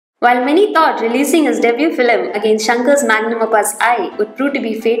While many thought releasing his debut film against Shankar's magnum opus I would prove to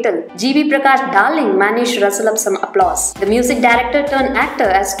be fatal, G.V. Prakash's Darling managed to rustle up some applause. The music director turned actor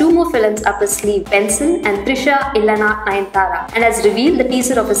has two more films up his sleeve, Pencil and Trisha Illana Nayanthara, and has revealed the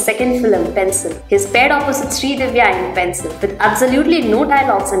teaser of his second film, Pencil. He's paired opposite Sri Divya in Pencil. With absolutely no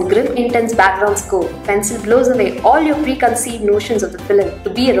dialogues and grim, intense background score, Pencil blows away all your preconceived notions of the film to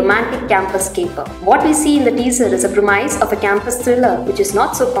be a romantic campus caper. What we see in the teaser is a premise of a campus thriller which is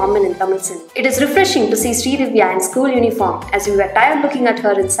not so common in Tamil cinema. It is refreshing to see Sri Divya in school uniform, as we were tired looking at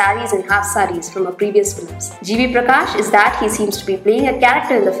her in saris and half saris from her previous films. G.V. Prakash is that he seems to be playing a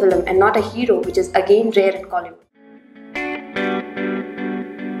character in the film and not a hero, which is again rare in Kollywood.